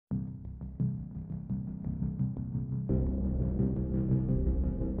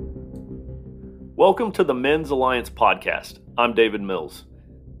Welcome to the Men's Alliance podcast. I'm David Mills.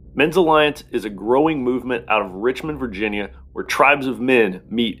 Men's Alliance is a growing movement out of Richmond, Virginia, where tribes of men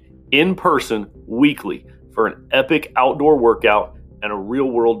meet in person weekly for an epic outdoor workout and a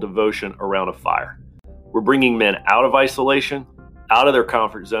real-world devotion around a fire. We're bringing men out of isolation, out of their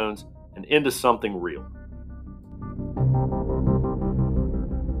comfort zones, and into something real.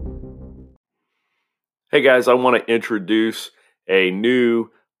 Hey guys, I want to introduce a new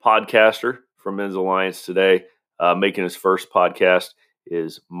podcaster from Men's Alliance today. Making his first podcast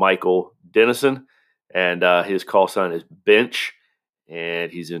is Michael Dennison, and his call sign is Bench,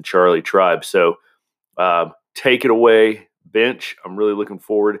 and he's in Charlie Tribe. So take it away, Bench. I'm really looking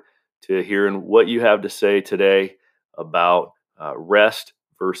forward to hearing what you have to say today about rest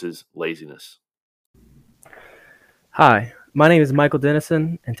versus laziness. Hi, my name is Michael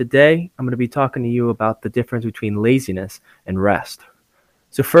Dennison, and today I'm going to be talking to you about the difference between laziness and rest.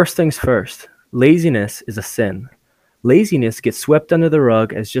 So first things first, laziness is a sin. Laziness gets swept under the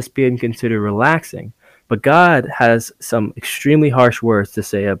rug as just being considered relaxing, but God has some extremely harsh words to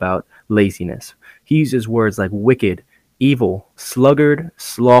say about laziness. He uses words like wicked, evil, sluggard,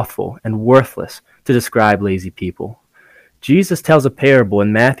 slothful, and worthless to describe lazy people. Jesus tells a parable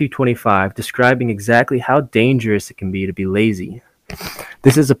in Matthew 25 describing exactly how dangerous it can be to be lazy.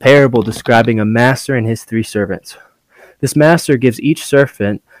 This is a parable describing a master and his 3 servants. This master gives each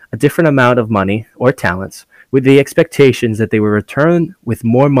servant a different amount of money or talents with the expectations that they will return with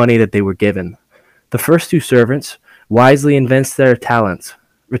more money that they were given. The first 2 servants wisely invest their talents,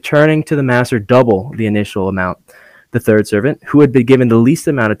 returning to the master double the initial amount. The third servant, who had been given the least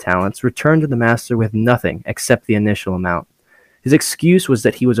amount of talents, returned to the master with nothing except the initial amount. His excuse was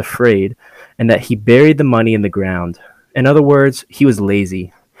that he was afraid and that he buried the money in the ground. In other words, he was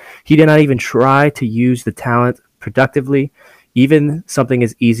lazy. He did not even try to use the talent productively, even something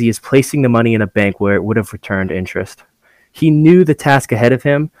as easy as placing the money in a bank where it would have returned interest. He knew the task ahead of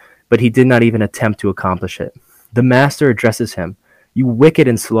him, but he did not even attempt to accomplish it. The master addresses him, "You wicked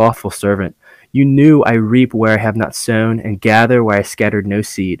and slothful servant, you knew I reap where I have not sown and gather where I scattered no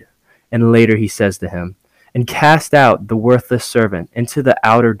seed." And later he says to him, "And cast out the worthless servant into the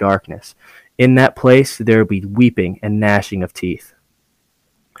outer darkness. In that place there will be weeping and gnashing of teeth."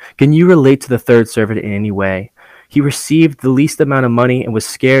 Can you relate to the third servant in any way? He received the least amount of money and was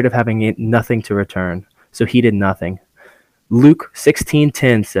scared of having nothing to return, so he did nothing. Luke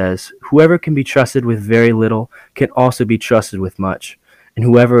 16:10 says, "Whoever can be trusted with very little can also be trusted with much, and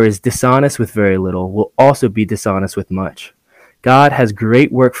whoever is dishonest with very little will also be dishonest with much." God has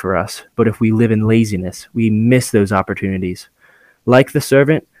great work for us, but if we live in laziness, we miss those opportunities. Like the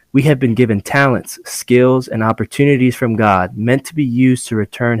servant, we have been given talents, skills, and opportunities from God meant to be used to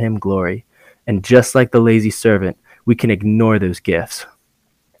return him glory. And just like the lazy servant, we can ignore those gifts.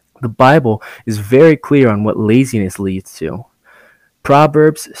 The Bible is very clear on what laziness leads to.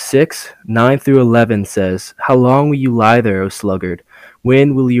 Proverbs 6:9-11 says, "How long will you lie there, O sluggard?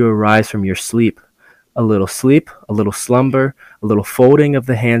 When will you arise from your sleep? A little sleep, a little slumber, a little folding of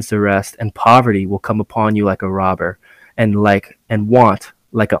the hands to rest, and poverty will come upon you like a robber, and want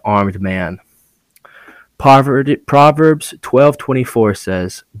like an armed man." Proverbs 12:24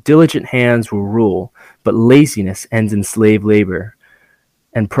 says, "Diligent hands will rule, but laziness ends in slave labor."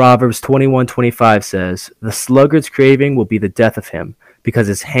 And Proverbs 21:25 says, "The sluggard's craving will be the death of him, because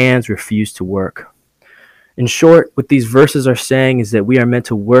his hands refuse to work." In short, what these verses are saying is that we are meant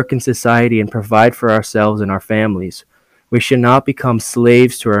to work in society and provide for ourselves and our families. We should not become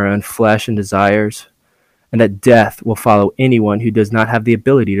slaves to our own flesh and desires, and that death will follow anyone who does not have the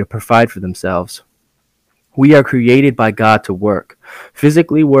ability to provide for themselves. We are created by God to work,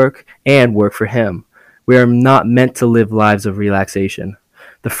 physically work, and work for him. We are not meant to live lives of relaxation.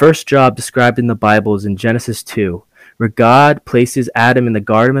 The first job described in the Bible is in Genesis 2, where God places Adam in the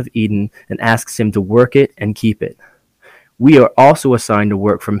Garden of Eden and asks him to work it and keep it. We are also assigned to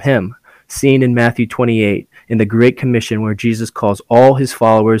work from him, seen in Matthew 28 in the Great Commission, where Jesus calls all his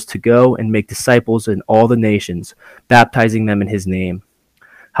followers to go and make disciples in all the nations, baptizing them in his name.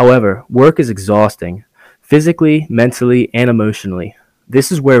 However, work is exhausting, physically, mentally, and emotionally. This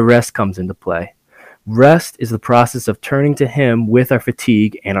is where rest comes into play. Rest is the process of turning to him with our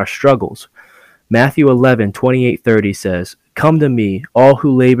fatigue and our struggles. Matthew 11:28-30 says, "Come to me, all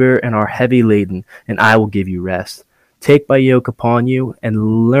who labor and are heavy laden, and I will give you rest. Take my yoke upon you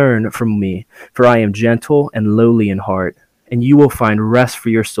and learn from me, for I am gentle and lowly in heart, and you will find rest for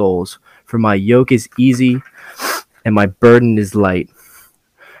your souls, for my yoke is easy and my burden is light."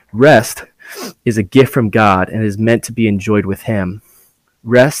 Rest is a gift from God and is meant to be enjoyed with him.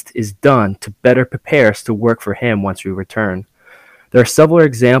 Rest is done to better prepare us to work for him once we return. There are several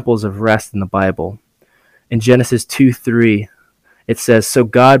examples of rest in the Bible. In Genesis 2:3, it says, "So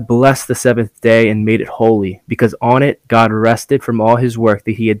God blessed the seventh day and made it holy, because on it God rested from all his work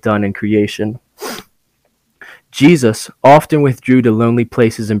that he had done in creation." Jesus often withdrew to lonely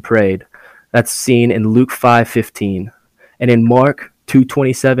places and prayed. That's seen in Luke 5:15. And in Mark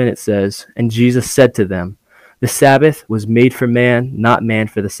 2:27 it says, "And Jesus said to them, 'The Sabbath was made for man, not man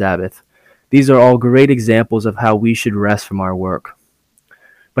for the Sabbath.'" These are all great examples of how we should rest from our work.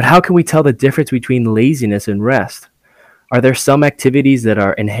 But how can we tell the difference between laziness and rest? Are there some activities that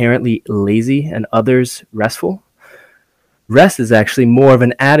are inherently lazy and others restful? Rest is actually more of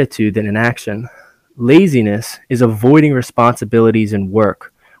an attitude than an action. Laziness is avoiding responsibilities and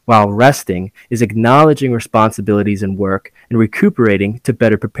work, while resting is acknowledging responsibilities and work and recuperating to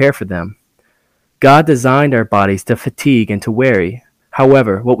better prepare for them. God designed our bodies to fatigue and to weary.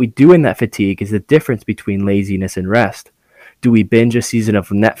 However, what we do in that fatigue is the difference between laziness and rest. Do we binge a season of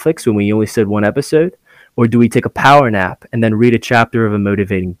Netflix when we only said one episode? Or do we take a power nap and then read a chapter of a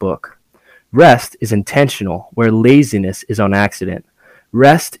motivating book? Rest is intentional, where laziness is on accident.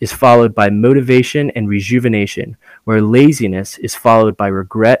 Rest is followed by motivation and rejuvenation, where laziness is followed by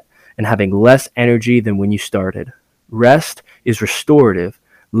regret and having less energy than when you started. Rest is restorative.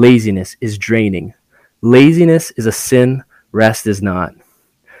 Laziness is draining. Laziness is a sin. Rest is not.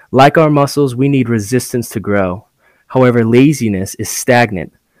 Like our muscles, we need resistance to grow. However, laziness is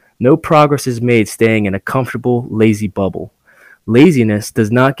stagnant. No progress is made staying in a comfortable, lazy bubble. Laziness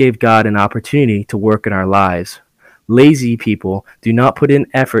does not give God an opportunity to work in our lives. Lazy people do not put in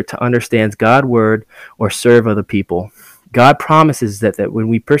effort to understand God's word or serve other people. God promises that when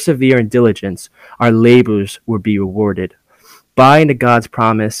we persevere in diligence, our labors will be rewarded. Buy into God's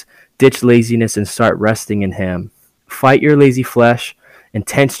promise, ditch laziness, and start resting in Him. Fight your lazy flesh,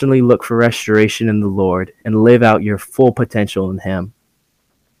 intentionally look for restoration in the Lord, and live out your full potential in Him.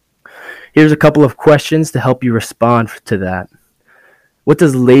 Here's a couple of questions to help you respond to that. What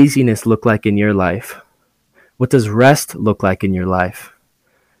does laziness look like in your life? What does rest look like in your life?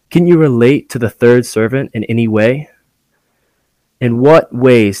 Can you relate to the third servant in any way? In what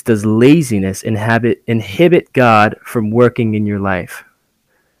ways does laziness inhibit God from working in your life?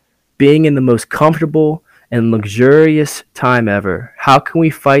 Being in the most comfortable and luxurious time ever, how can we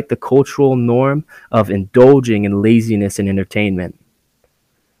fight the cultural norm of indulging in laziness and entertainment?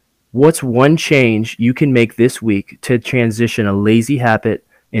 What's one change you can make this week to transition a lazy habit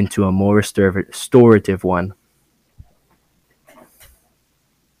into a more restorative one?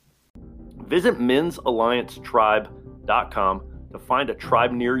 Visit men'salliancetribe.com to find a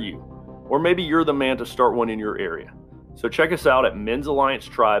tribe near you, or maybe you're the man to start one in your area. So check us out at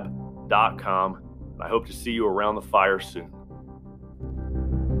men'salliancetribe.com. I hope to see you around the fire soon.